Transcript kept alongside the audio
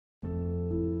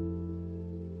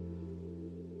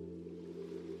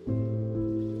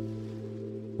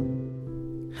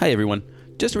Hi everyone.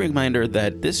 Just a reminder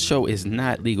that this show is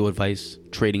not legal advice,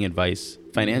 trading advice,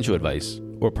 financial advice,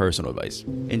 or personal advice.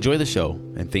 Enjoy the show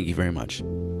and thank you very much.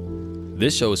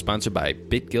 This show is sponsored by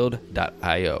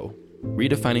BitGuild.io,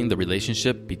 redefining the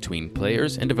relationship between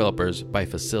players and developers by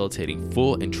facilitating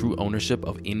full and true ownership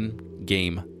of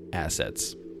in-game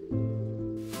assets.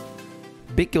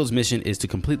 BitGuild's mission is to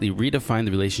completely redefine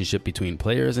the relationship between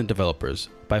players and developers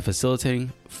by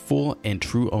facilitating full and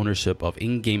true ownership of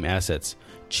in-game assets,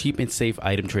 cheap and safe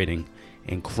item trading,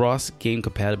 and cross-game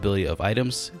compatibility of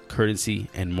items, currency,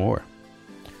 and more.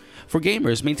 For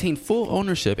gamers, maintain full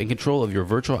ownership and control of your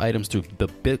virtual items through the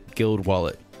BitGuild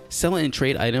wallet. Sell and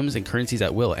trade items and currencies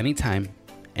at will, anytime,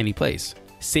 any place.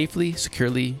 Safely,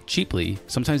 securely, cheaply,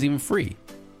 sometimes even free.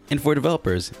 And for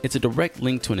developers, it's a direct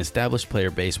link to an established player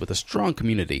base with a strong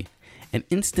community, an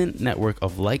instant network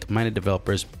of like-minded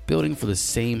developers building for the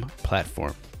same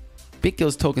platform.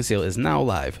 BitGuild's token sale is now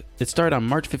live. It started on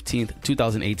March 15th,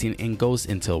 2018 and goes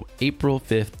until April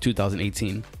 5th,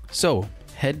 2018. So,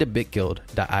 head to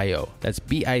bitguild.io. That's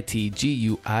bitguild.io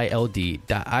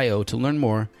to learn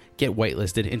more, get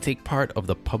whitelisted, and take part of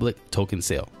the public token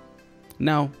sale.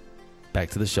 Now, back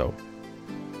to the show.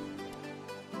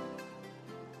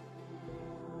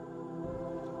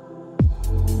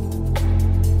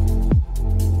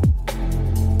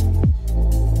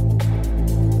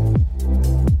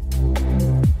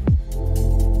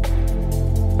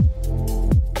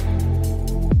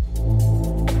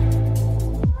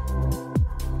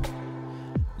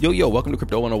 Yo, welcome to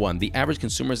Crypto 101, the average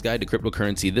consumer's guide to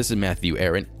cryptocurrency. This is Matthew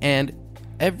Aaron, and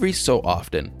every so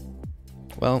often,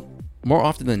 well, more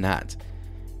often than not,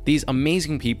 these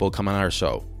amazing people come on our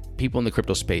show. People in the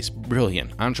crypto space,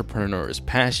 brilliant, entrepreneurs,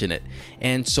 passionate,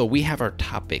 and so we have our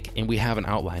topic and we have an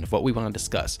outline of what we want to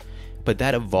discuss, but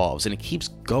that evolves and it keeps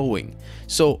going.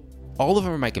 So all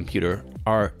over my computer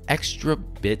are extra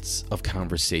bits of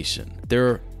conversation. There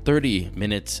are 30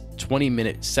 minutes,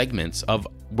 20-minute segments of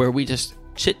where we just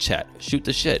chit-chat, shoot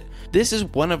the shit. This is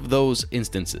one of those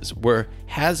instances where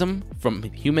Hazem from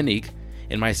Humanique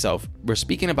and myself were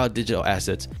speaking about digital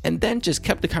assets and then just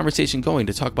kept the conversation going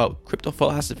to talk about crypto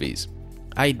philosophies,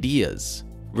 ideas,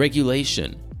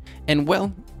 regulation, and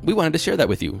well, we wanted to share that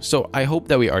with you. So I hope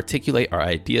that we articulate our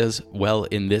ideas well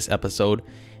in this episode.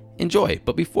 Enjoy.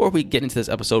 But before we get into this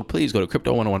episode, please go to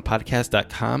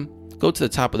crypto101podcast.com, go to the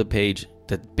top of the page,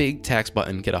 the big tax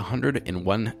button, get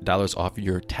 $101 off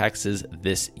your taxes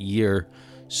this year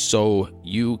so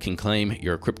you can claim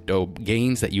your crypto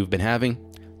gains that you've been having.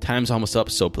 Time's almost up,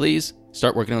 so please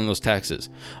start working on those taxes.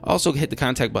 Also, hit the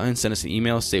contact button, send us an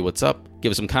email, say what's up,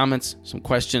 give us some comments, some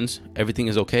questions, everything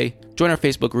is okay. Join our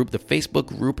Facebook group. The Facebook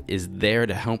group is there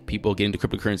to help people get into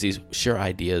cryptocurrencies, share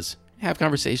ideas, have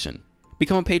conversation.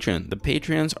 Become a patron. The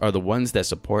Patreons are the ones that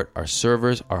support our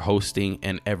servers, our hosting,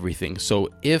 and everything. So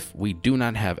if we do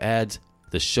not have ads,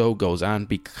 the show goes on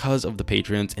because of the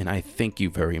Patreons, and I thank you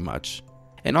very much.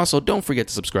 And also, don't forget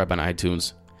to subscribe on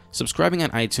iTunes. Subscribing on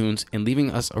iTunes and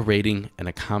leaving us a rating and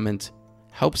a comment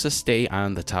helps us stay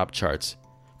on the top charts.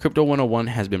 Crypto 101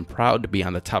 has been proud to be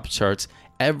on the top charts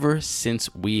ever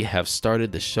since we have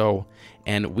started the show,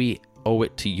 and we owe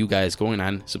it to you guys going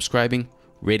on, subscribing,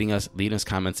 rating us, leaving us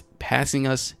comments, passing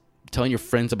us, telling your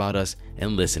friends about us,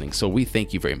 and listening. So we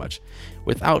thank you very much.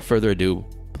 Without further ado,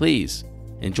 please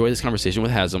enjoy this conversation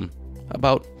with Hazem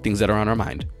about things that are on our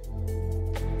mind.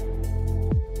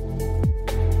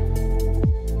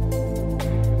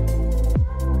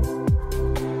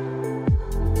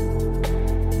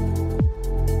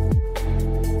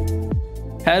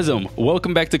 Hazem,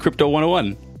 welcome back to Crypto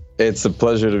 101. It's a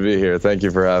pleasure to be here. Thank you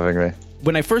for having me.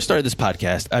 When I first started this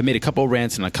podcast, I made a couple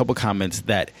rants and a couple comments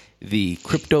that the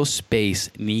crypto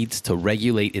space needs to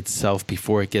regulate itself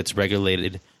before it gets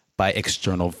regulated by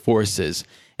external forces.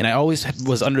 And I always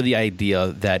was under the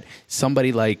idea that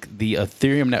somebody like the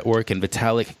Ethereum network and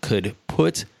Vitalik could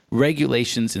put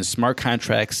regulations and smart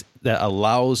contracts that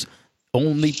allows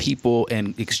only people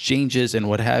and exchanges and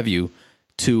what have you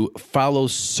to follow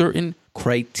certain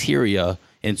criteria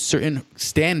and certain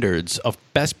standards of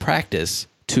best practice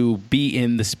to be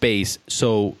in the space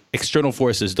so external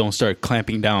forces don't start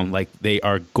clamping down like they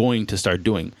are going to start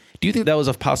doing. Do you think that was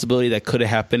a possibility that could have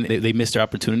happened? They missed their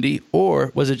opportunity?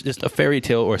 Or was it just a fairy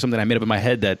tale or something I made up in my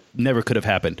head that never could have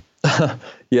happened?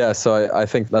 Yeah, so I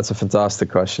think that's a fantastic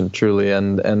question, truly.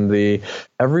 And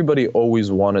everybody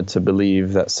always wanted to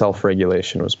believe that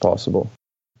self-regulation was possible.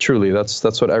 Truly,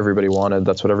 that's what everybody wanted.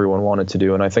 That's what everyone wanted to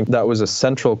do. And I think that was a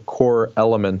central core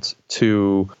element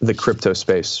to the crypto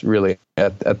space, really,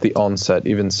 at the onset,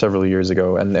 even several years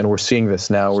ago. And we're seeing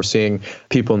this now. We're seeing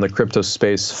people in the crypto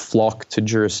space flock to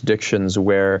jurisdictions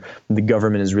where the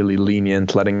government is really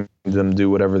lenient, letting them do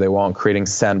whatever they want, creating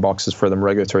sandboxes for them,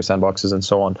 regulatory sandboxes, and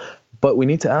so on. But we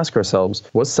need to ask ourselves,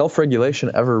 was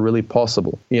self-regulation ever really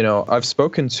possible? You know, I've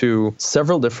spoken to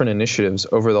several different initiatives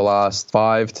over the last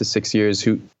 5 to 6 years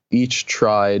who each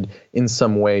tried in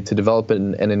some way to develop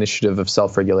an initiative of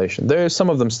self-regulation. Some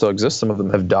of them still exist, some of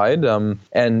them have died,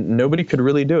 and nobody could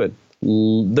really do it.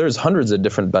 There's hundreds of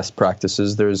different best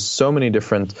practices. There's so many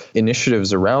different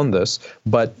initiatives around this,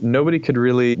 but nobody could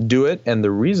really do it. And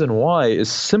the reason why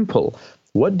is simple.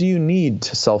 What do you need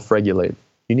to self-regulate?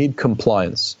 You need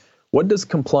compliance. What does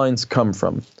compliance come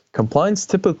from? Compliance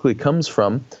typically comes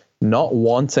from not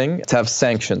wanting to have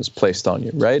sanctions placed on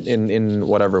you, right? In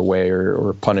whatever way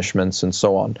or punishments and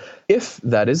so on. If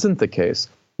that isn't the case,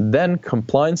 then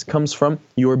compliance comes from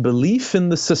your belief in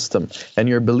the system and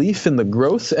your belief in the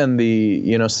growth and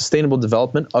the sustainable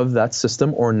development of that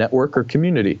system or network or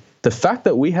community. The fact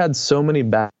that we had so many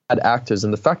bad actors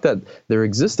and the fact that there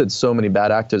existed so many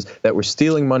bad actors that were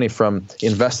stealing money from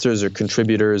investors or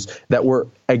contributors that were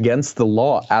against the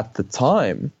law at the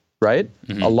time, right?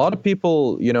 Mm-hmm. A lot of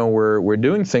people, were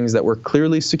doing things that were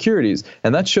clearly securities.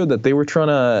 And that showed that they were trying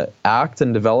to act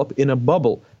and develop in a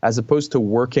bubble as opposed to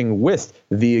working with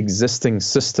the existing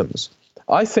systems.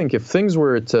 I think if things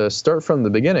were to start from the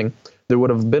beginning, there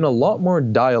would have been a lot more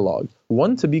dialogue.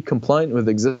 One, to be compliant with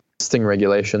existing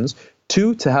regulations.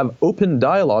 Two, to have open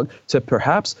dialogue to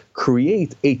perhaps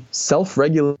create a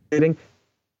self-regulating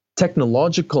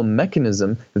technological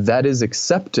mechanism that is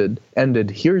accepted and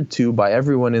adhered to by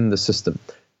everyone in the system.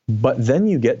 But then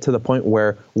you get to the point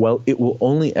where, it will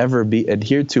only ever be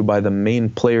adhered to by the main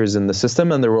players in the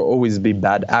system, and there will always be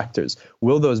bad actors.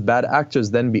 Will those bad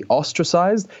actors then be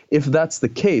ostracized? If that's the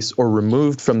case, or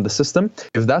removed from the system,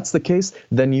 if that's the case,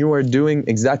 then you are doing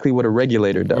exactly what a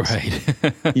regulator does.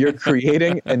 Right. You're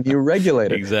creating a new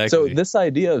regulator. Exactly. So this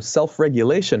idea of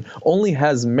self-regulation only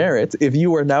has merit if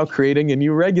you are now creating a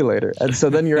new regulator. And so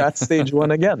then you're at stage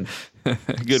one again.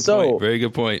 Good point. Very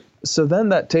good point. So then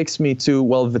that takes me to,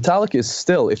 Vitalik is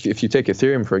still, if you take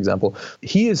Ethereum, for example,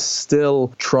 he is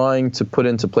still trying to put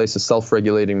into place a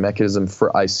self-regulating mechanism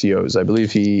for ICOs. I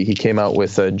believe he came out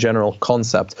with a general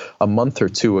concept a month or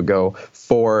two ago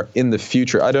for in the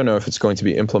future. I don't know if it's going to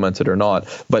be implemented or not,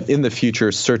 but in the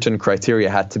future, certain criteria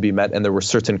had to be met and there were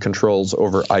certain controls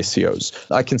over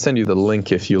ICOs. I can send you the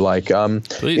link if you like.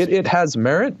 Please. It has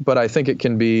merit, but I think it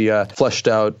can be fleshed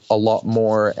out a lot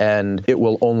more, and it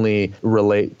will only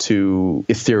relate to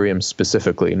Ethereum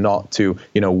specifically, not to,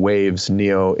 Waves,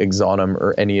 Neo, Exonum,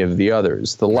 or any of the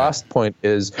others. The last point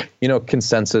is,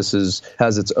 Consensus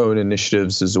has its own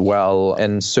initiatives as well,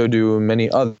 and so do many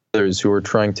others who are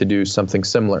trying to do something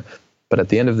similar. But at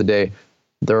the end of the day,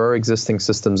 there are existing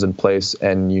systems in place,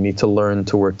 and you need to learn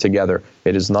to work together.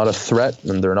 It is not a threat,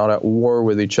 and they're not at war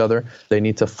with each other. They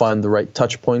need to find the right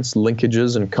touch points,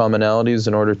 linkages, and commonalities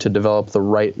in order to develop the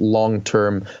right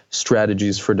long-term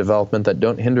strategies for development that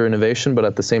don't hinder innovation, but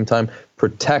at the same time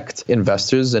protect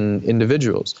investors and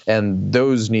individuals. And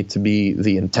those need to be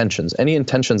the intentions. Any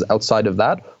intentions outside of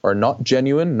that are not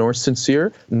genuine nor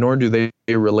sincere, nor do they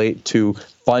relate to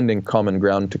finding common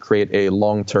ground to create a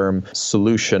long-term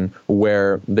solution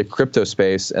where the crypto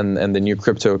space and the new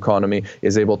crypto economy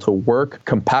is able to work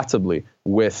compatibly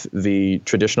with the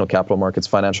traditional capital markets,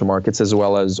 financial markets, as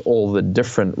well as all the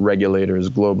different regulators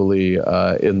globally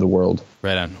in the world.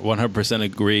 Right on. 100%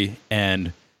 agree.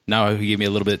 And now you gave me a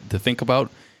little bit to think about,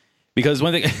 because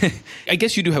one thing, I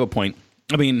guess you do have a point.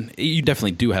 I mean, you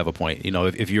definitely do have a point.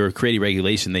 If you're creating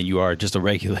regulation, then you are just a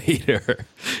regulator.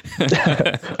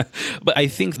 But I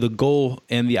think the goal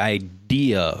and the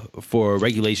idea for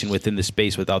regulation within the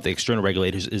space without the external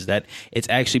regulators is that it's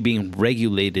actually being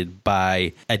regulated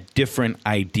by a different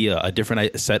idea, a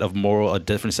different set of moral, a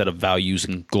different set of values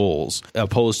and goals,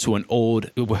 opposed to an old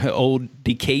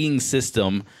decaying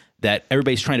system that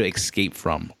everybody's trying to escape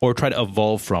from or try to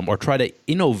evolve from or try to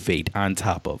innovate on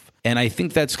top of. And I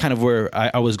think that's kind of where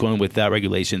I was going with that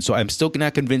regulation. So I'm still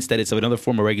not convinced that it's another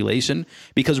form of regulation,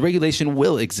 because regulation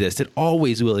will exist. It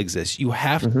always will exist. You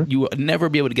will never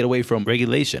be able to get away from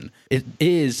regulation. It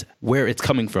is where it's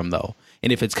coming from, though.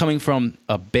 And if it's coming from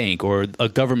a bank or a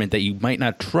government that you might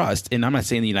not trust, and I'm not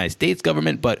saying the United States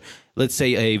government, but let's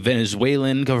say a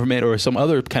Venezuelan government or some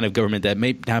other kind of government that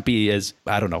may not be as,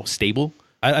 stable.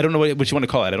 I don't know what you want to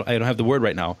call it. I don't have the word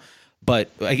right now.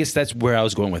 But I guess that's where I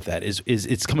was going with that, is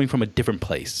it's coming from a different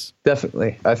place.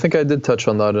 Definitely. I think I did touch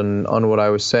on that and on what I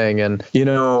was saying. And,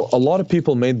 a lot of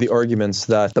people made the arguments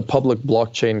that the public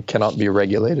blockchain cannot be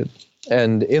regulated.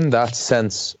 And in that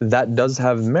sense, that does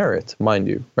have merit, mind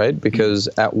you, right? Because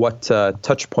at what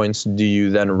touch points do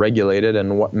you then regulate it,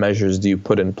 and what measures do you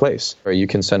put in place? Or you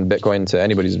can send Bitcoin to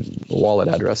anybody's wallet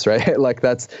address, right?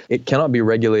 It cannot be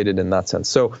regulated in that sense.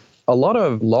 So a lot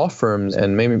of law firms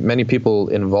and maybe many people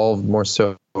involved more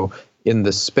so in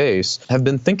this space have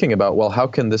been thinking about, well, how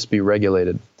can this be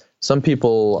regulated? Some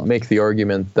people make the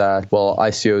argument that, well,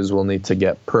 ICOs will need to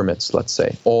get permits, let's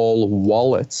say. All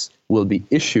wallets will be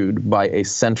issued by a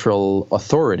central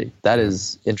authority. That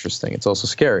is interesting. It's also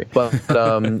scary. But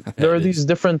there are these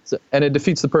different, and it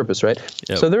defeats the purpose, right?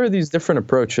 Yep. So there are these different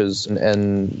approaches,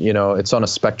 and it's on a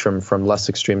spectrum from less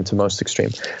extreme to most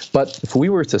extreme. But if we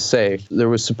were to say there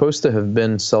was supposed to have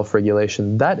been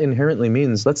self-regulation, that inherently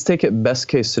means, let's take it best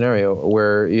case scenario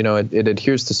where, it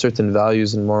adheres to certain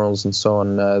values and morals and so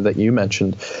on that you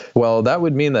mentioned. Well, that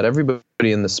would mean that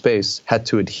everybody in the space had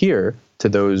to adhere to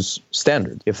those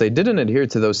standards. If they didn't adhere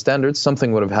to those standards,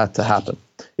 something would have had to happen.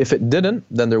 If it didn't,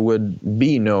 then there would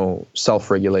be no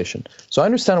self-regulation. So I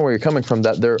understand where you're coming from,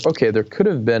 that there could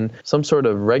have been some sort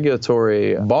of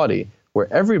regulatory body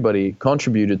where everybody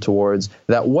contributed towards,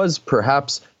 that was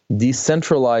perhaps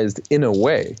decentralized in a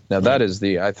way. Now that is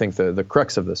I think the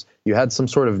crux of this. You had some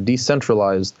sort of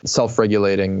decentralized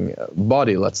self-regulating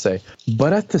body, let's say.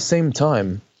 But at the same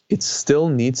time, it still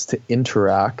needs to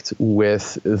interact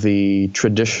with the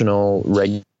traditional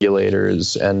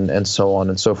regulators and so on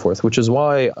and so forth, which is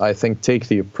why I think take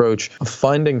the approach of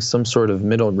finding some sort of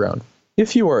middle ground.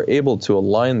 If you are able to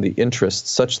align the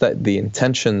interests such that the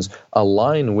intentions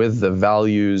align with the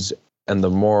values and the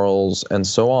morals and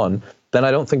so on, then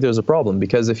I don't think there's a problem.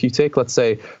 Because if you take, let's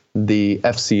say, the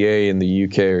FCA in the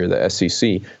UK or the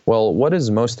SEC, well, what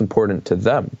is most important to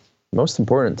them? Most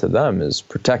important to them is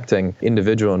protecting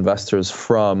individual investors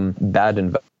from bad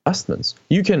investments.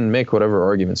 You can make whatever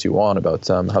arguments you want about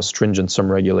how stringent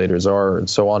some regulators are and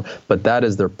so on, but that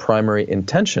is their primary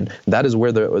intention. That is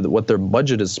where what their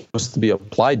budget is supposed to be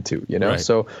applied to, Right.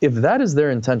 So if that is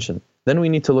their intention, then we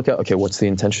need to look at, okay, what's the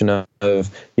intention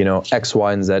of X,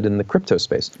 Y, and Z in the crypto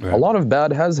space? Right. A lot of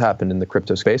bad has happened in the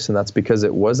crypto space, and that's because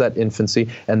it was at infancy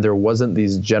and there wasn't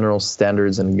these general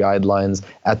standards and guidelines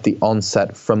at the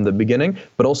onset from the beginning,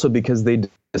 but also because they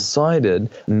decided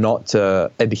not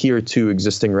to adhere to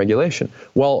existing regulation.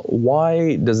 Well,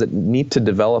 why does it need to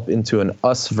develop into an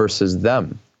us versus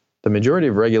them? The majority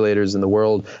of regulators in the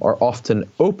world are often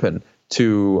open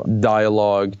to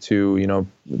dialogue, to,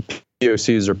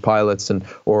 POCs or pilots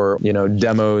or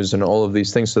demos and all of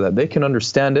these things, so that they can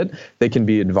understand it, they can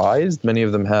be advised. Many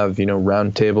of them have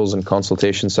round tables and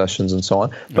consultation sessions and so on.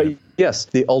 But yes,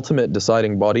 the ultimate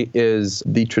deciding body is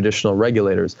the traditional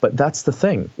regulators. But that's the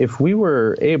thing. If we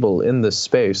were able in this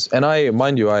space, and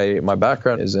my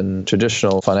background is in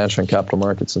traditional financial and capital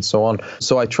markets and so on,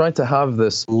 so I try to have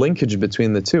this linkage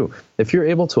between the two. If you're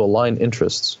able to align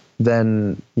interests,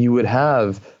 then you would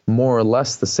have more or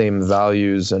less the same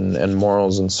values and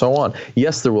morals and so on.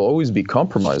 Yes, there will always be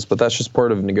compromise, but that's just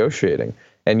part of negotiating.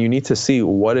 And you need to see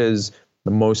what is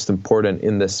the most important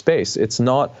in this space. It's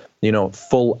not,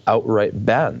 full outright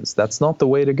bans. That's not the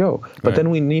way to go. But then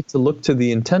we need to look to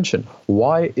the intention.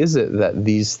 Why is it that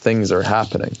these things are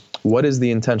happening? What is the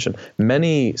intention?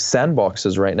 Many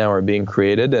sandboxes right now are being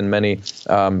created, and many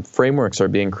frameworks are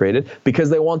being created because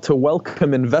they want to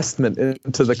welcome investment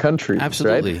into the country.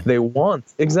 Absolutely. Right? They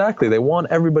want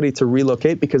everybody to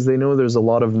relocate because they know there's a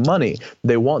lot of money.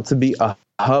 They want to be a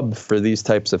hub for these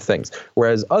types of things,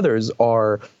 whereas others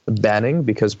are banning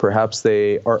because perhaps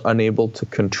they are unable to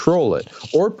control it,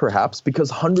 or perhaps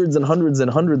because hundreds and hundreds and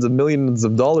hundreds of millions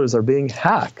of dollars are being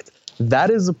hacked.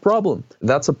 That is a problem.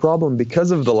 That's a problem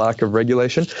because of the lack of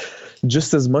regulation,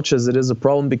 just as much as it is a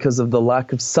problem because of the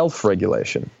lack of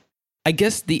self-regulation. I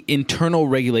guess the internal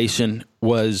regulation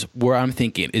was where I'm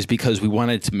thinking, is because we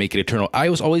wanted to make it eternal. I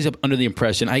was always under the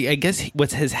impression, I guess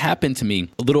what has happened to me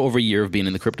a little over a year of being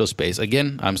in the crypto space,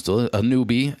 again, I'm still a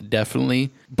newbie,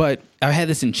 definitely, but I had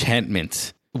this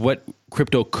enchantment, what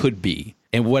crypto could be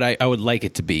and what I would like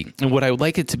it to be. And what I would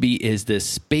like it to be is this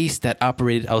space that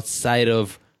operated outside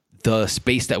of the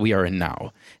space that we are in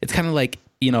now. It's kind of like,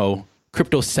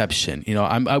 cryptoception.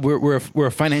 We're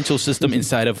a financial system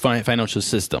inside of financial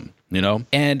system,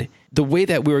 and the way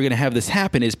that we were going to have this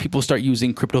happen is people start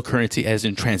using cryptocurrency as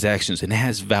in transactions, and it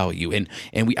has value,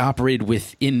 and we operated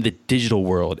within the digital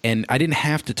world, and I didn't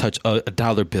have to touch a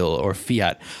dollar bill or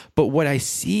fiat. But what I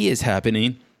see is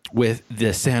happening, with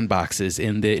the sandboxes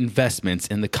and the investments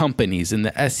and the companies and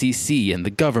the SEC and the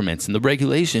governments and the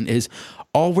regulation is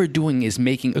all we're doing is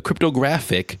making a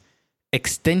cryptographic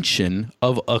extension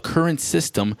of a current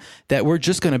system that we're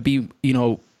just going to be,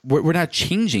 we're not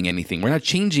changing anything. We're not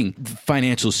changing the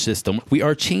financial system. We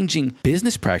are changing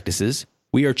business practices.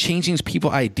 We are changing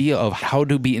people's idea of how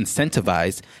to be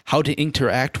incentivized, how to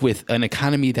interact with an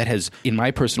economy that has, in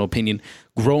my personal opinion,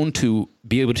 grown to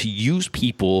be able to use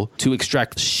people to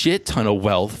extract shit ton of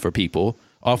wealth for people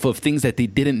off of things that they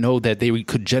didn't know that they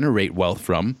could generate wealth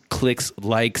from. Clicks,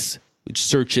 likes,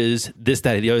 searches, this,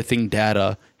 that, the other thing,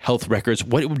 data, health records,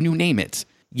 what you name it.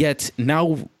 Yet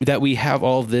now that we have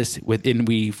all of this within,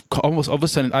 we've almost all of a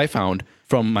sudden I found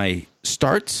from my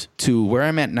start to where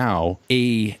I'm at now,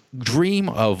 a dream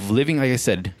of living, like I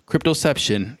said,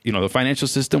 cryptoception, the financial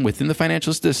system within the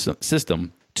financial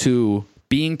system to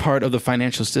being part of the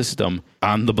financial system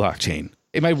on the blockchain.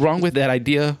 Am I wrong with that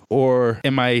idea, or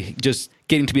am I just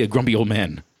getting to be a grumpy old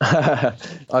man?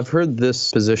 I've heard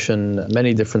this position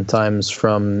many different times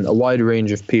from a wide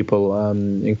range of people,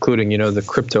 including, the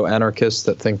crypto anarchists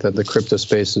that think that the crypto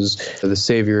space is the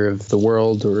savior of the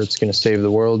world, or it's going to save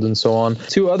the world and so on,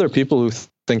 to other people who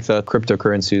think that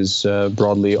cryptocurrencies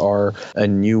broadly are a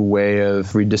new way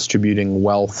of redistributing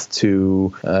wealth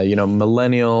to,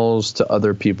 millennials, to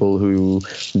other people who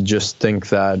just think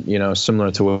that, similar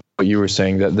to what you were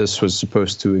saying, that this was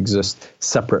supposed to exist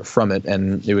separate from it.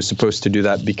 And it was supposed to do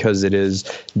that because it is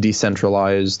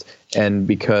decentralized and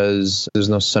because there's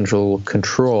no central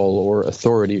control or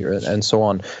authority and so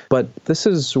on. But this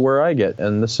is where I get,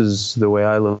 and this is the way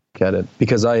I look at it.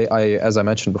 Because I as I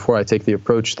mentioned before, I take the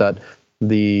approach that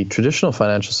the traditional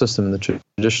financial system, the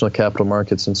traditional capital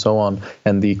markets and so on,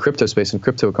 and the crypto space and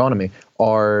crypto economy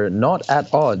are not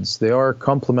at odds. They are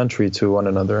complementary to one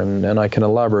another, and I can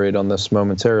elaborate on this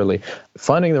momentarily.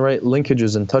 Finding the right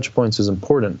linkages and touch points is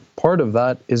important. Part of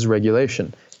that is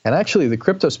regulation. And actually, the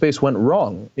crypto space went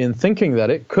wrong in thinking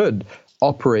that it could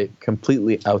operate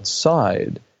completely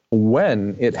outside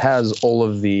when it has all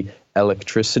of the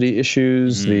electricity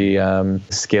issues, the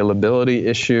scalability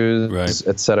issues, right,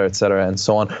 et cetera, and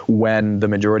so on, when the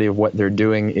majority of what they're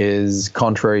doing is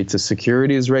contrary to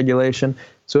securities regulation.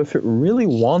 So if it really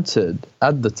wanted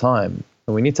at the time,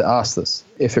 and we need to ask this,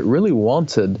 if it really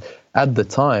wanted at the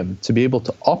time to be able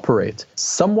to operate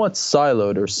somewhat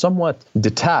siloed or somewhat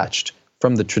detached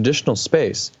from the traditional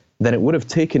space, then it would have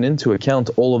taken into account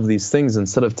all of these things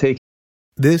instead of taking.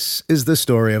 This is the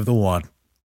story of the one.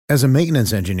 As a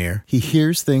maintenance engineer, he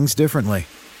hears things differently.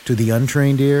 To the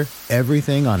untrained ear,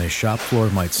 everything on his shop floor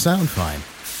might sound fine,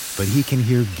 but he can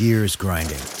hear gears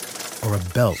grinding or a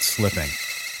belt slipping.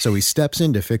 So he steps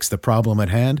in to fix the problem at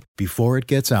hand before it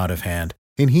gets out of hand.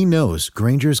 And he knows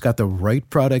Grainger's got the right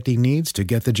product he needs to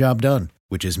get the job done,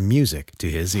 which is music to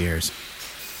his ears.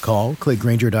 Call, click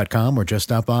Grainger.com, or just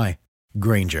stop by.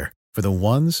 Grainger, for the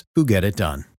ones who get it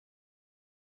done.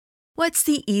 What's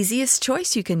the easiest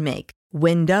choice you can make?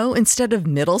 Window instead of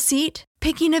middle seat?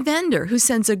 Picking a vendor who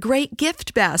sends a great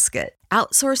gift basket?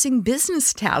 Outsourcing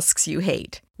business tasks you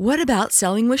hate? What about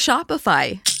selling with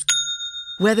Shopify?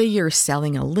 Whether you're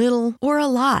selling a little or a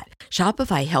lot,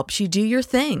 Shopify helps you do your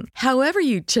thing, however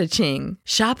you cha-ching.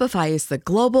 Shopify is the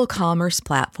global commerce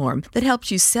platform that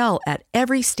helps you sell at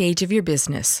every stage of your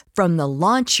business. From the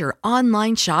launch your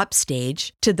online shop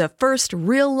stage to the first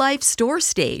real-life store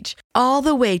stage, all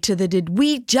the way to the did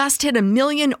we just hit 1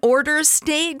 million orders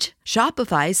stage.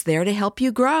 Shopify's there to help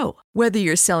you grow. Whether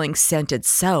you're selling scented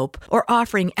soap or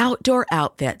offering outdoor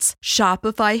outfits,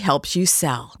 Shopify helps you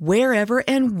sell. Wherever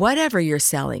and whatever you're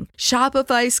selling,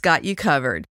 Shopify's got you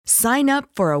covered. Sign up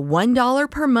for a $1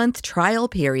 per month trial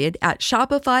period at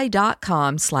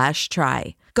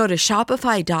shopify.com/try. Go to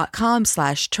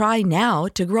shopify.com/try now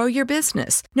to grow your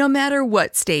business, no matter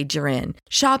what stage you're in.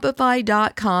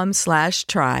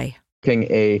 Shopify.com/try.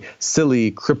 A silly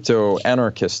crypto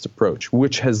anarchist approach,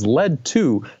 which has led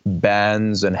to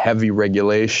bans and heavy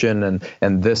regulation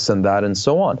and this and that and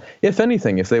so on. If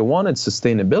anything, if they wanted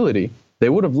sustainability, they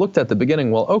would have looked at the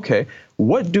beginning, well, okay,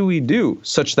 what do we do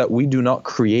such that we do not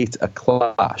create a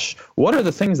clash? What are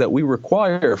the things that we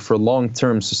require for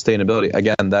long-term sustainability?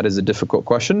 Again, that is a difficult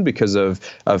question because of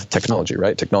technology,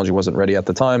 right? Technology wasn't ready at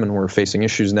the time, and we're facing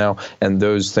issues now, and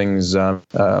those things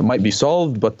might be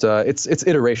solved, but it's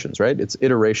iterations, right? It's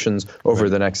iterations over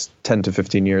the next 10 to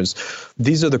 15 years.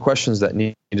 These are the questions that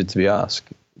needed to be asked.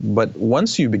 But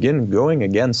once you begin going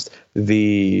against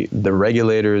the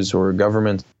regulators or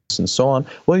government and so on,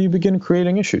 well, you begin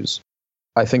creating issues.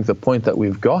 I think the point that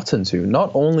we've gotten to, not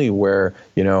only where,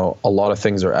 a lot of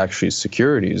things are actually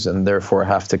securities and therefore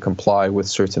have to comply with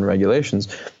certain regulations,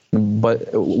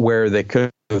 but where they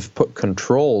could have put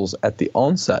controls at the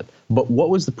onset. But what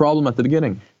was the problem at the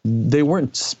beginning? They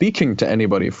weren't speaking to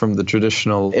anybody from the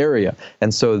traditional area.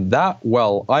 And so that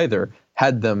either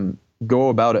had them go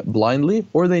about it blindly,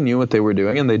 or they knew what they were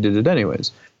doing and they did it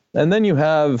anyways. And then you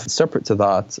have, separate to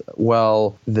that,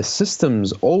 the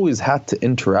systems always had to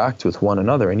interact with one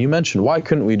another. And you mentioned, why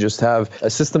couldn't we just have a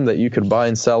system that you could buy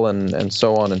and sell and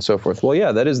so on and so forth? Well,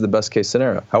 yeah, that is the best case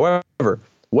scenario. However,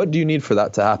 what do you need for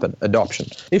that to happen? Adoption.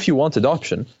 If you want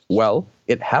adoption, well,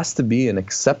 it has to be an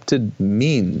accepted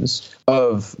means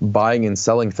of buying and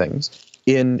selling things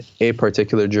in a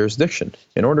particular jurisdiction.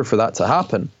 In order for that to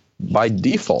happen, by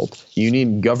default, you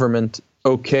need government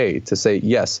okay to say,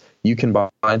 yes, you can buy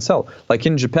and sell. Like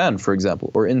in Japan, for example,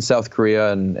 or in South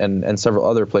Korea and several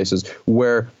other places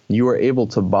where you are able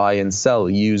to buy and sell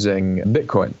using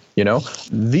Bitcoin.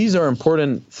 These are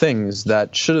important things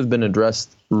that should have been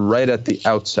addressed right at the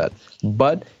outset.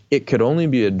 But it could only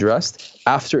be addressed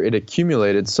after it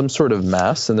accumulated some sort of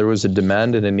mass and there was a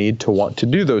demand and a need to want to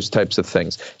do those types of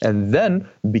things. And then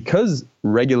because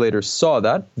regulators saw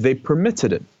that, they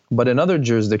permitted it. But in other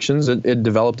jurisdictions, it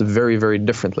developed very, very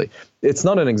differently. It's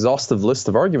not an exhaustive list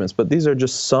of arguments, but these are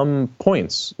just some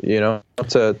points,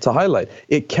 to highlight.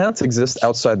 It can't exist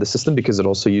outside the system because it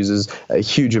also uses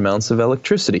huge amounts of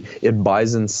electricity. It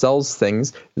buys and sells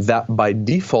things that by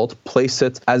default place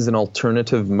it as an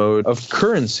alternative mode of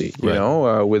currency,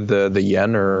 with the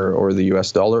yen or the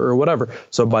US dollar or whatever.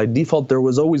 So by default, there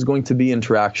was always going to be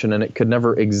interaction and it could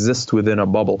never exist within a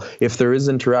bubble. If there is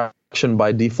interaction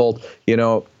by default,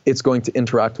 it's going to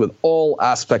interact with all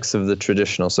aspects of the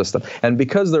traditional system. And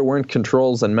because there weren't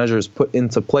controls and measures put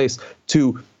into place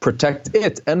to protect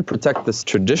it and protect this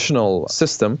traditional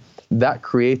system, that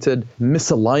created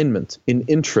misalignment in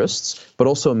interests, but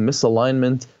also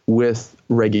misalignment with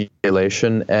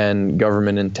regulation and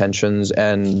government intentions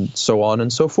and so on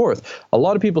and so forth. A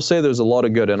lot of people say there's a lot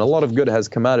of good, and a lot of good has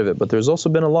come out of it, but there's also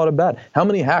been a lot of bad. How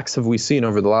many hacks have we seen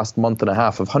over the last month and a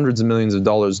half of hundreds of millions of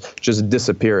dollars just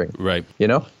disappearing? Right.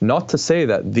 Not to say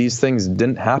that these things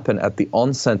didn't happen at the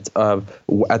onset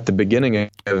at the beginning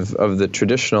of the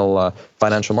traditional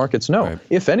financial markets. No. Right.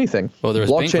 If anything, well, there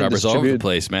was bank robbers all over the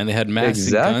place, man. They had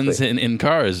massive guns in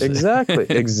cars. Exactly.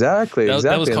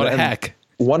 That was called a hack.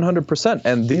 100%.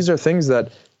 And these are things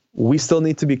that we still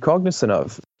need to be cognizant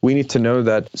of. We need to know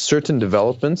that certain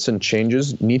developments and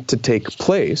changes need to take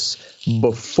place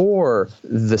before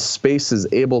the space is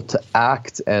able to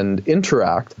act and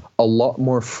interact a lot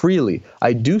more freely.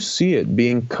 I do see it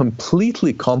being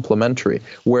completely complementary,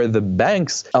 where the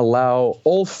banks allow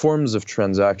all forms of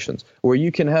transactions, where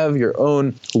you can have your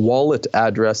own wallet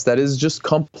address that is just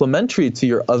complementary to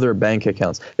your other bank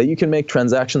accounts, that you can make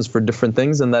transactions for different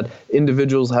things, and that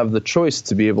individuals have the choice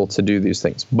to be able to do these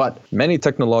things. But many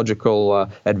technological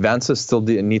advances still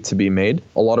need to be made.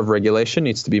 A lot of regulation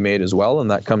needs to be made as well, and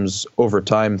that comes over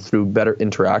time through better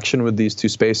interaction with these two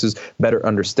spaces, better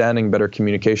understanding, better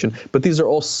communication. But these are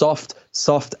all soft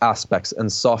aspects and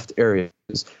soft areas.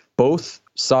 Both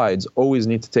sides always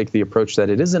need to take the approach that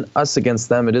it isn't us against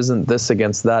them, it isn't this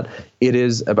against that. It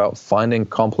is about finding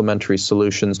complementary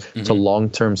solutions to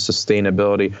long-term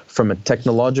sustainability from a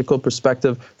technological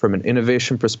perspective, from an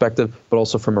innovation perspective, but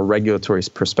also from a regulatory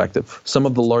perspective. Some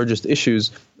of the largest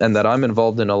issues, and that I'm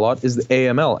involved in a lot, is the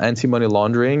AML, anti-money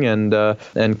laundering, and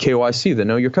KYC, the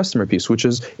Know Your Customer piece, which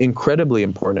is incredibly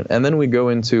important. And then we go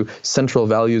into central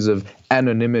values of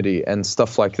anonymity and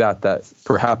stuff like that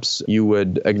perhaps you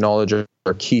would acknowledge are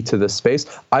key to this space.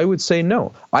 I would say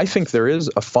no. I think there is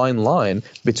a fine line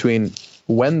between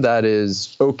when that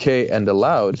is okay and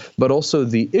allowed, but also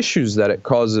the issues that it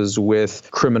causes with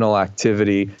criminal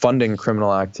activity, funding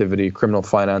criminal activity, criminal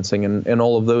financing, and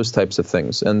all of those types of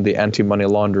things, and the anti-money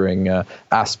laundering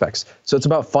aspects. So it's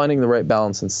about finding the right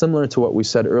balance. And similar to what we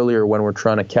said earlier when we're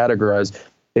trying to categorize,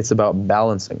 it's about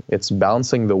balancing. It's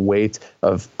balancing the weight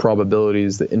of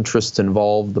probabilities, the interests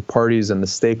involved, the parties and the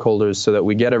stakeholders, so that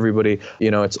we get everybody,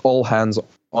 it's all hands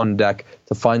on deck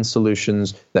to find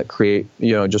solutions that create,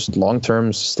 just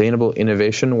long-term sustainable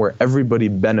innovation where everybody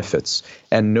benefits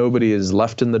and nobody is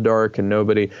left in the dark and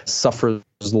nobody suffers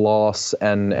loss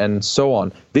and so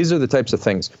on. These are the types of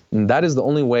things. And that is the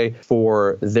only way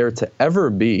for there to ever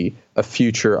be a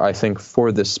future, I think,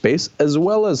 for this space, as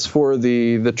well as for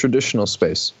the traditional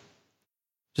space.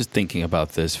 Just thinking about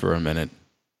this for a minute,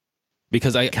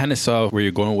 because I kind of saw where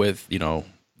you're going with,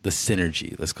 the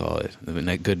synergy, let's call it, in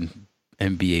that good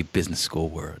MBA business school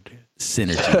word,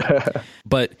 synergy.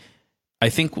 But I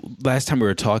think last time we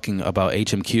were talking about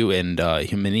HMQ and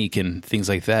Humanique and things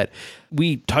like that,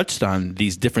 we touched on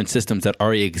these different systems that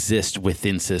already exist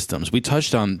within systems. We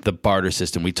touched on the barter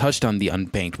system. We touched on the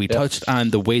unbanked. We touched on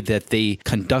the way that they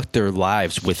conduct their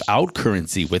lives without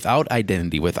currency, without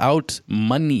identity, without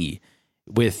money,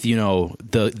 with,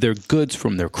 their goods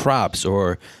from their crops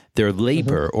or their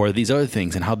labor or these other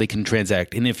things, and how they can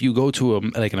transact. And if you go to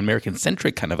an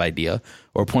American-centric kind of idea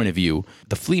or point of view,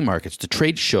 the flea markets, the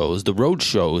trade shows, the road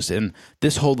shows, and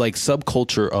this whole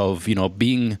subculture of,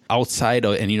 being outside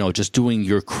and, just doing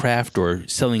your craft or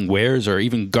selling wares or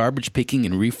even garbage picking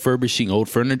and refurbishing old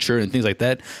furniture and things like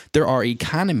that, there are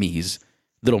economies,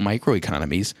 little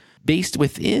microeconomies, based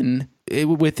within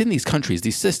these countries,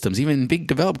 these systems, even big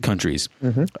developed countries.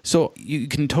 So you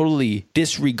can totally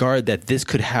disregard that this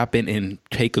could happen and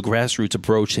take a grassroots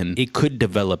approach, and it could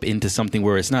develop into something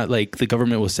where it's not like the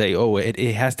government will say, oh, it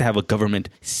has to have a government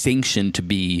sanction to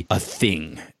be a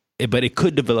thing. But it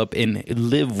could develop and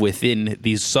live within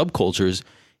these subcultures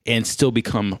and still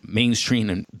become mainstream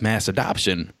and mass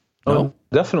adoption. No? Oh,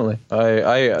 definitely.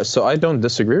 So I don't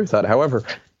disagree with that. However,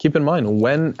 keep in mind,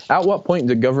 at what point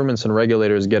do governments and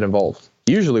regulators get involved?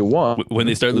 Usually when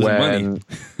they start losing money.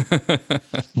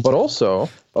 But also,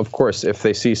 of course, if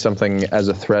they see something as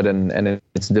a threat and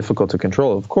it's difficult to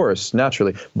control, of course,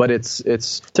 naturally. But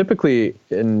it's typically,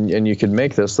 and you could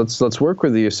make this, let's work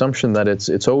with the assumption that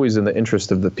it's always in the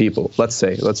interest of the people. Let's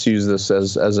use this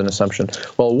as an assumption.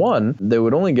 Well, one, they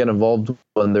would only get involved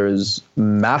when there's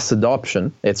mass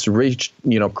adoption. It's reached,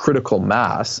 critical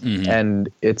mass, and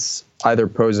it's either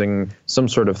posing some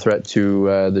sort of threat to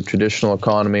the traditional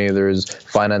economy, there's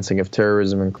financing of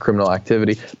terrorism and criminal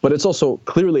activity, but it's also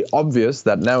clearly obvious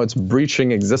that now it's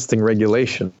breaching existing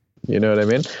regulation. You know what I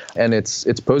mean? And it's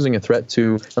posing a threat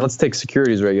to, let's take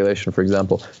securities regulation, for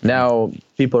example. Now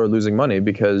people are losing money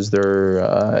because they're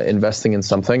investing in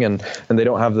something and they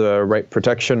don't have the right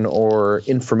protection or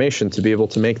information to be able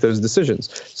to make those decisions.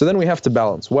 So then we have to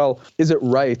balance. Well, is it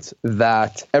right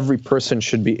that every person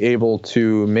should be able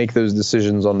to make those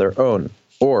decisions on their own?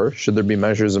 Or should there be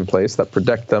measures in place that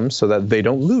protect them so that they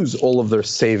don't lose all of their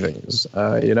savings,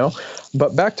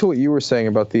 But back to what you were saying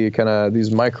about the kind of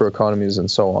these microeconomies and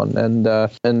so on. And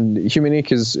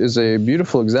Humanique is a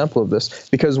beautiful example of this,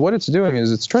 because what it's doing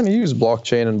is it's trying to use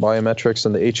blockchain and biometrics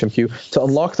and the HMQ to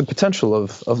unlock the potential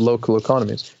of local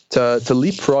economies, to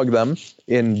leapfrog them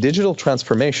in digital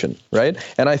transformation, right?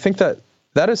 And I think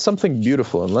that is something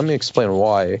beautiful. And let me explain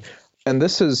why. And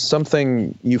this is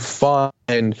something you find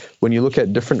when you look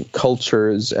at different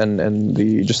cultures and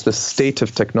just the state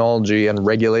of technology and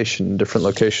regulation in different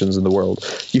locations in the world.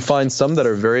 You find some that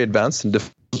are very advanced and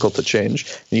difficult to change,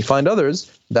 and you find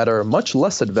others that are much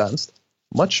less advanced,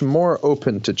 much more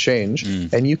open to change,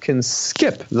 and you can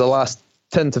skip the last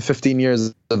 10 to 15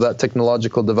 years of that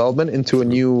technological development into a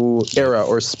new era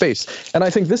or space. And I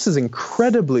think this is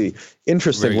incredibly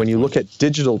interesting when you look at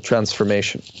digital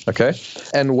transformation, okay?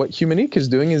 And what Humanique is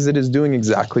doing is it is doing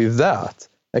exactly that.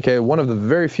 Okay, one of the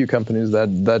very few companies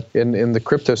that in the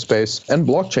crypto space and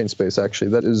blockchain space,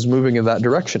 actually, that is moving in that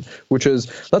direction, which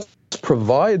is let's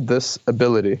provide this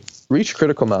ability, reach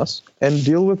critical mass, and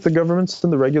deal with the governments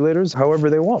and the regulators however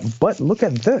they want. But look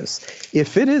at this.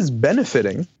 If it is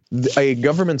benefiting a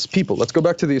government's people, let's go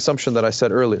back to the assumption that I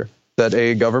said earlier, that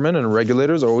a government and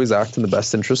regulators always act in the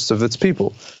best interests of its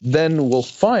people, then we'll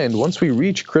find once we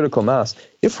reach critical mass,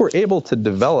 if we're able to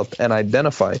develop and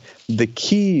identify the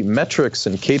key metrics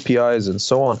and KPIs and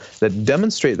so on that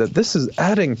demonstrate that this is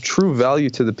adding true value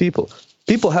to the people.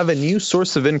 People have a new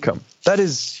source of income. That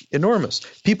is enormous.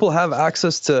 People have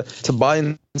access to buy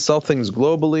and sell things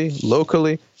globally,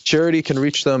 locally. Charity can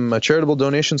reach them, charitable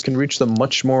donations can reach them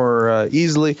much more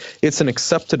easily. It's an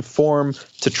accepted form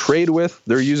to trade with.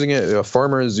 They're using it, a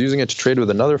farmer is using it to trade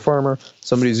with another farmer.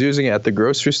 Somebody's using it at the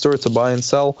grocery store to buy and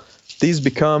sell. These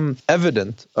become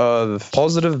evident of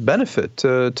positive benefit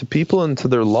to people and to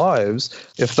their lives.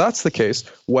 If that's the case,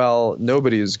 well,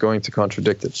 nobody is going to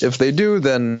contradict it. If they do,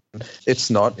 then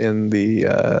it's not in the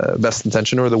best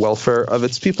intention or the welfare of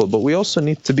its people. But we also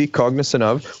need to be cognizant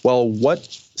of, well, what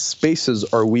spaces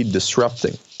are we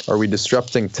disrupting? Are we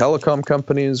disrupting telecom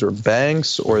companies or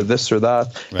banks or this or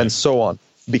that, and so on?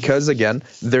 Because, again,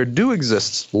 there do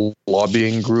exist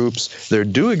lobbying groups. There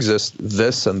do exist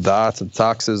this and that and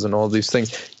taxes and all these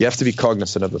things. You have to be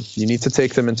cognizant of them. You need to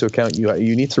take them into account.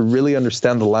 You need to really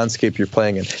understand the landscape you're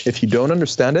playing in. If you don't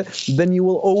understand it, then you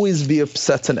will always be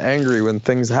upset and angry when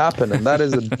things happen. And that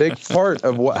is a big part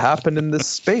of what happened in this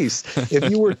space.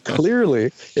 If you were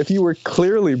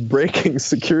clearly breaking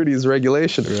securities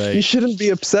regulation, right, you shouldn't be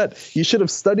upset. You should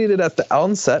have studied it at the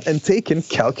onset and taken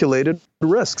calculated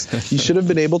risks. You should have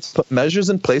been able to put measures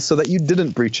in place so that you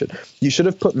didn't breach it. You should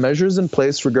have put measures in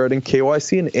place regarding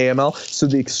KYC and AML so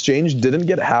the exchange didn't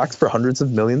get hacked for hundreds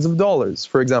of millions of dollars.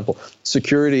 For example,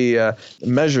 security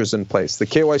measures in place. The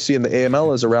KYC and the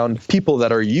AML is around people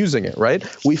that are using it, right?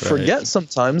 We forget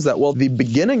sometimes that, well, the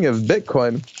beginning of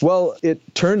Bitcoin, well,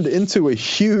 it turned into a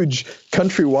huge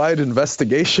countrywide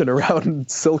investigation around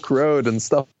Silk Road and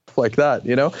stuff like that,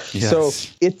 you know? Yes. So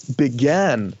it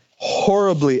began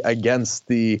horribly against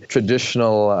the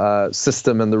traditional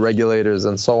system and the regulators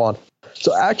and so on.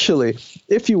 So actually,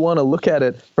 if you want to look at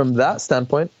it from that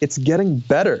standpoint, it's getting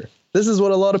better. This is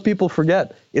what a lot of people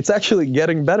forget. It's actually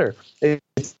getting better.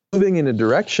 It's moving in a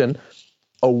direction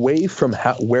away from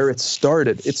where it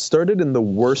started. It started in the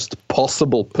worst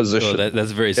possible position. Oh,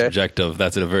 that's very subjective.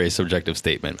 That's a very subjective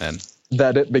statement, man.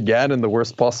 That it began in the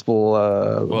worst possible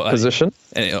position?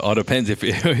 And it all depends.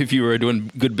 If you were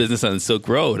doing good business on the Silk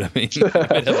Road, I mean, you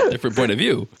might have a different point of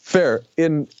view. Fair.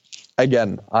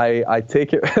 Again, I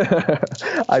take it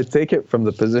I take it from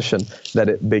the position that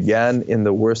it began in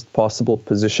the worst possible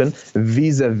position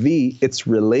vis-a-vis its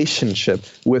relationship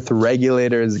with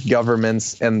regulators,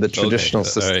 governments, and the traditional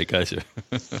system. All right, gotcha.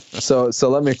 So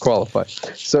let me qualify.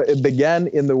 So it began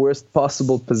in the worst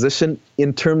possible position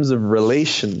in terms of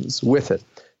relations with it.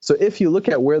 So if you look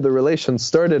at where the relations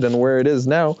started and where it is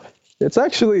now, it's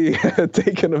actually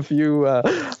taken a few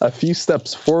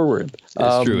steps forward.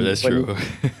 That's true.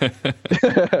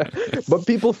 But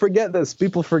people forget this.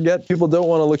 People don't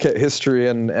want to look at history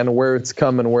and where it's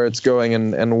come and where it's going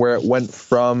and where it went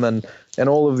from and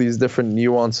all of these different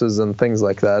nuances and things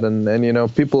like that. And you know,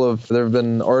 there have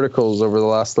been articles over the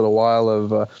last little while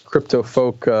of crypto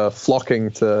folk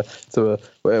flocking to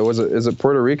is it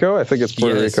Puerto Rico? I think it's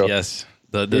Puerto Rico. Yes.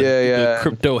 The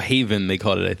crypto haven, they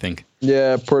called it, I think.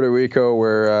 Yeah, Puerto Rico,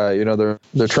 where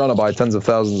they're trying to buy tens of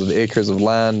thousands of acres of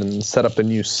land and set up a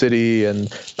new city and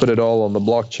put it all on the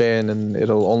blockchain, and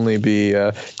it'll only be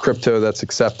crypto that's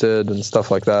accepted and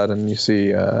stuff like that. And you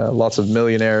see lots of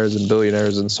millionaires and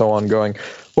billionaires and so on going,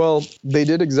 well, they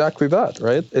did exactly that,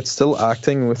 right? It's still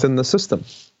acting within the system.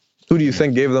 Who do you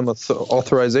think gave them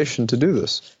authorization to do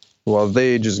this? Well,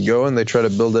 they just go and they try to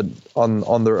build it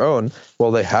on their own.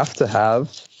 Well, they have to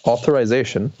have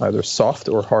authorization, either soft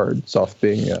or hard, soft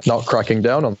being not cracking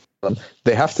down on them.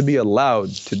 They have to be allowed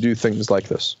to do things like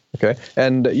this. Okay.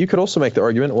 And you could also make the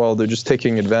argument, well, they're just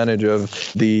taking advantage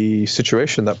of the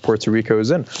situation that Puerto Rico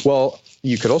is in. Well,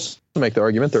 you could also make the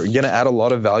argument they're going to add a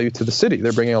lot of value to the city.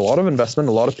 They're bringing a lot of investment,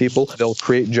 a lot of people. They'll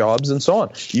create jobs and so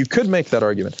on. You could make that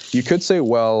argument. You could say,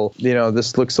 well, you know,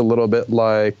 this looks a little bit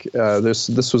like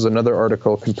this was another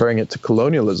article comparing it to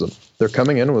colonialism. They're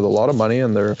coming in with a lot of money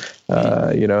and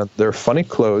they're funny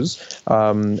clothes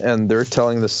and they're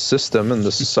telling the system and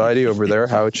the society over there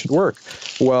how it should work.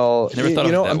 Well,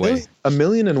 a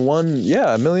million and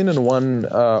one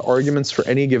arguments for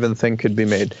any given thing could be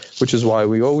made, which is why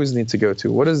we always need to go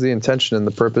to what is the intention and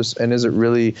the purpose, and is it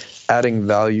really adding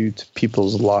value to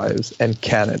people's lives, and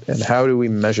can it, and how do we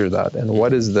measure that, and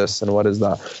what is this and what is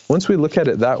that? Once we look at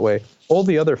it that way, all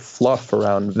the other fluff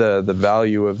around the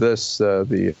value of this,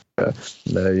 the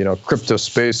crypto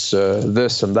space,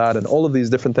 this and that, and all of these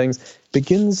different things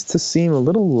begins to seem a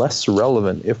little less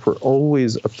relevant if we're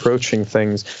always approaching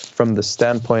things from the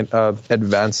standpoint of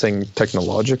advancing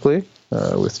technologically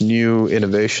with new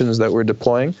innovations that we're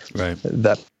deploying. Right.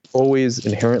 That always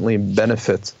inherently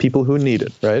benefits people who need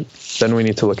it, right? Then we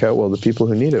need to look at, well, the people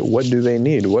who need it, what do they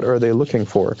need? What are they looking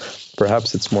for?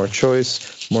 Perhaps it's more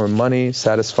choice, more money,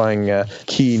 satisfying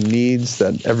key needs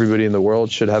that everybody in the world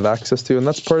should have access to. And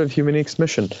that's part of Humanique's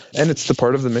mission. And it's the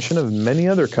part of the mission of many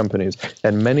other companies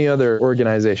and many other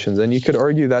organizations. And you could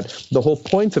argue that the whole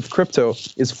point of crypto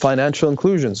is financial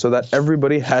inclusion, so that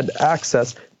everybody had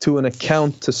access to an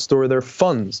account to store their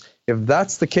funds. If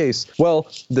that's the case, well,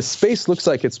 the space looks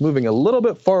like it's moving a little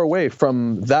bit far away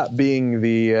from that being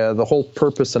the whole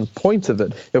purpose and point of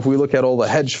it. If we look at all the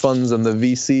hedge funds and the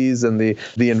VCs and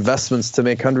the investments to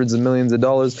make hundreds of millions of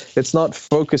dollars, it's not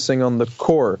focusing on the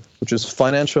core, which is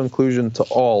financial inclusion to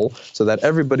all, so that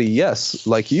everybody, yes,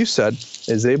 like you said,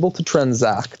 is able to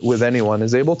transact with anyone,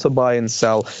 is able to buy and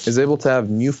sell, is able to have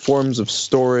new forms of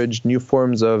storage, new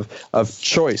forms of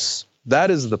choice.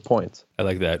 That is the point. I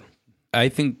like that. I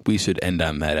think we should end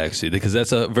on that, actually, because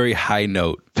that's a very high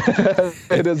note.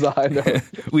 It is a high note.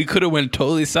 We could have went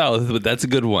totally south, but that's a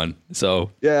good one. So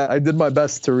yeah, I did my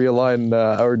best to realign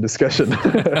our discussion.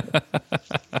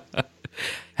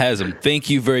 Hazem, thank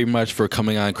you very much for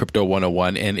coming on Crypto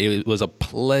 101, and it was a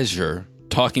pleasure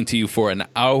talking to you for an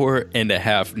hour and a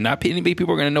half. Not many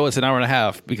people are going to know it's an hour and a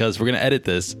half because we're going to edit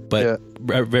this, but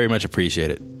I very much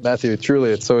appreciate it. Matthew,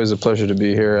 truly, it's always a pleasure to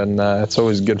be here, and it's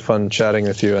always good fun chatting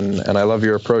with you, and I love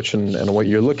your approach and what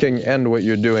you're looking and what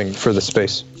you're doing for the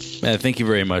space. Man, thank you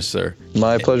very much, sir.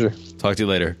 My pleasure. Talk to you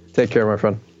later. Take care, my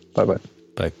friend. Bye-bye.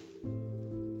 Bye.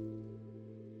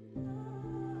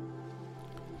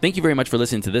 Thank you very much for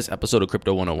listening to this episode of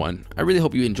Crypto 101. I really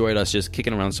hope you enjoyed us just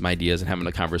kicking around some ideas and having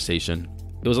a conversation.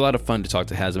 It was a lot of fun to talk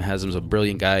to Hazem. Hazem's a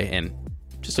brilliant guy and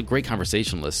just a great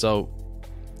conversationalist. So,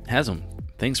 Hazem,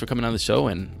 thanks for coming on the show,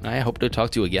 and I hope to talk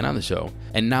to you again on the show.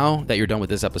 And now that you're done with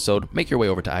this episode, make your way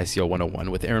over to ICO 101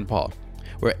 with Aaron Paul,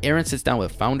 where Aaron sits down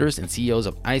with founders and CEOs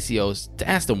of ICOs to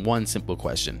ask them one simple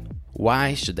question.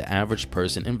 Why should the average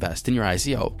person invest in your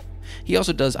ICO? He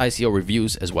also does ICO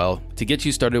reviews as well to get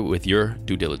you started with your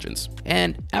due diligence.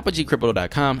 And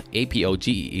ApogeeCrypto.com,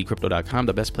 APOGEE Crypto.com,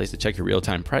 the best place to check your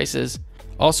real-time prices.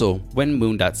 Also,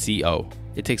 Wenmoon.co.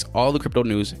 It takes all the crypto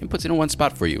news and puts it in one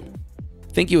spot for you.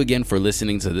 Thank you again for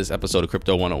listening to this episode of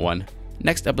Crypto 101.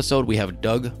 Next episode, we have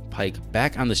Doug Pike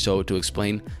back on the show to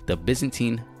explain the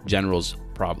Byzantine generals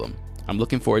problem. I'm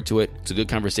looking forward to it. It's a good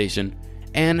conversation.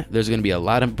 And there's going to be a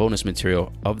lot of bonus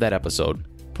material of that episode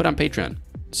put on Patreon.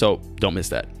 So don't miss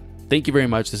that. Thank you very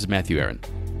much. This is Matthew Aaron.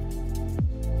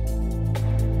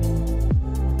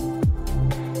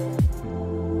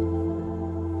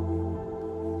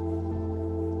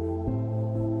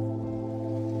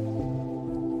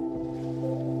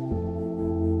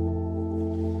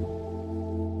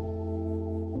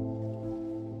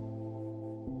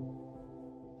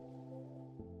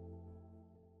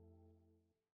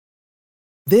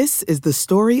 This is the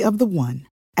story of the one.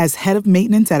 As head of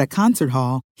maintenance at a concert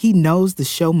hall, he knows the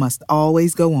show must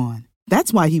always go on.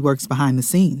 That's why he works behind the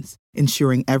scenes,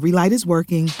 ensuring every light is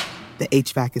working, the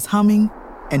HVAC is humming,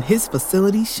 and his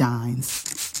facility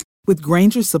shines. With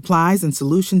Grainger's supplies and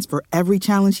solutions for every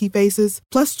challenge he faces,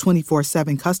 plus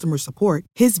 24/7 customer support,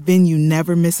 his venue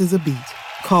never misses a beat.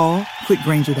 Call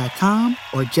quickgrainger.com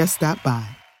or just stop by.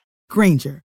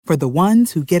 Grainger, for the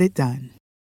ones who get it done.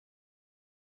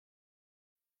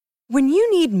 When you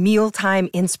need mealtime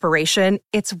inspiration,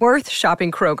 it's worth shopping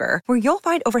Kroger, where you'll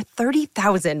find over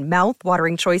 30,000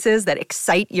 mouth-watering choices that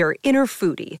excite your inner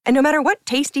foodie. And no matter what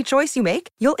tasty choice you make,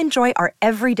 you'll enjoy our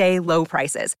everyday low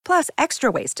prices, plus extra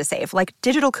ways to save, like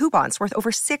digital coupons worth over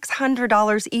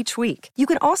 $600 each week. You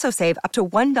can also save up to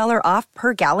 $1 off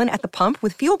per gallon at the pump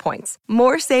with fuel points.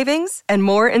 More savings and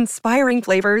more inspiring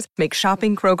flavors make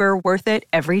shopping Kroger worth it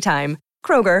every time.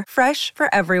 Kroger, fresh for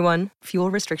everyone.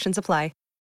 Fuel restrictions apply.